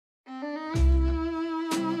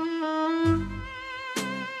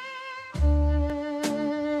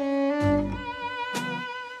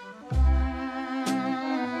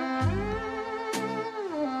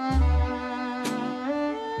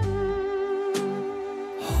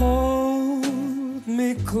Hold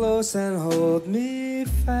me close and hold me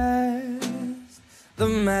fast. The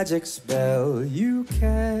magic spell you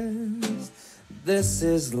cast. This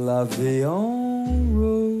is La Vie en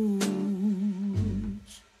Rouge.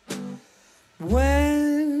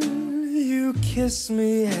 When you kiss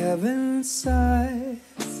me, heaven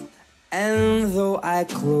sighs, and though I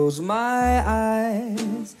close my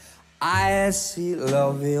eyes, I see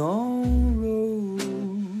La Vie en Rouge.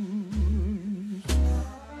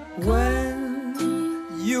 When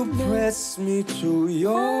you press me to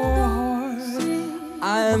your heart,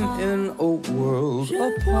 I'm in a world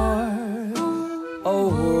apart, a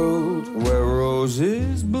world where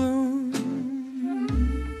roses bloom.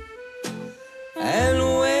 And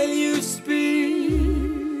when you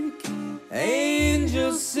speak,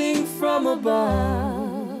 angels sing from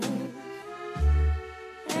above.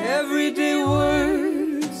 Everyday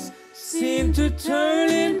words seem to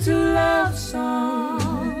turn into love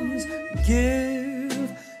songs.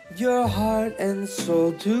 Give your heart and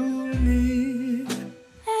soul to me,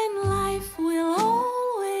 and life will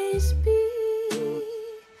always be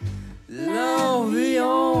La Vie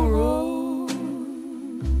en Rose.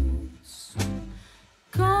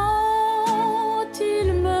 Quand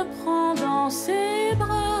il me prend dans ses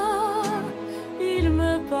bras, il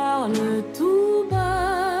me parle tout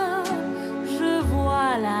bas, je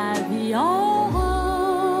vois la vie en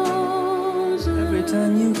rose. Every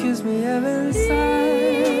time you kiss me, heaven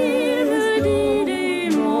sighs. Il me dit des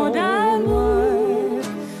mots d'amour,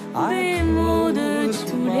 des mots de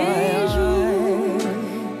tous les jours,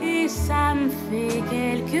 et ça me fait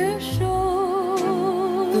quelque chose.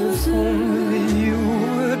 If only you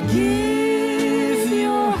would give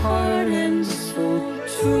your heart and soul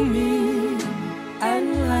to me,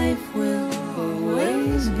 and life will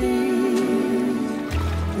always be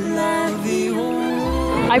La Vie en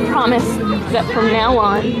Rose. I promise that from now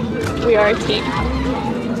on, we are a team.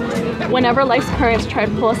 Whenever life's currents try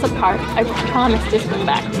to pull us apart, I promise to swim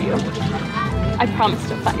back to you. I promise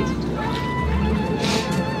to fight.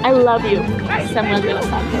 I love you, Cécile de Los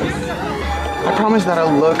Santos. I promise that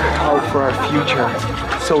I'll look out for our future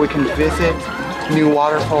so we can visit new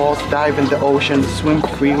waterfalls, dive in the ocean, swim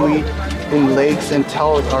freely in lakes, and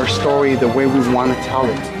tell our story the way we want to tell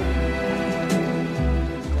it.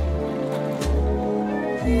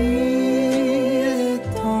 Il est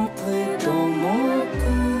entré dans mon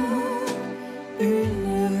cœur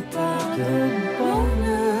une part de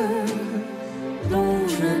bonheur dont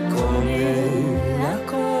je connais la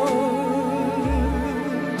cause.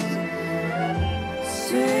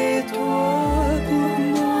 C'est toi pour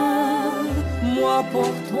moi, moi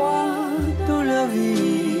pour toi dans la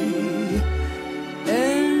vie.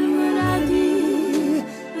 Elle me l'a dit,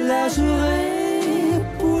 la jouerai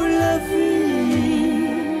pour la vie.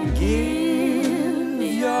 Give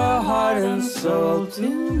your heart and soul to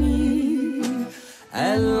me,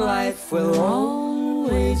 and life will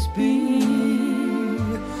always be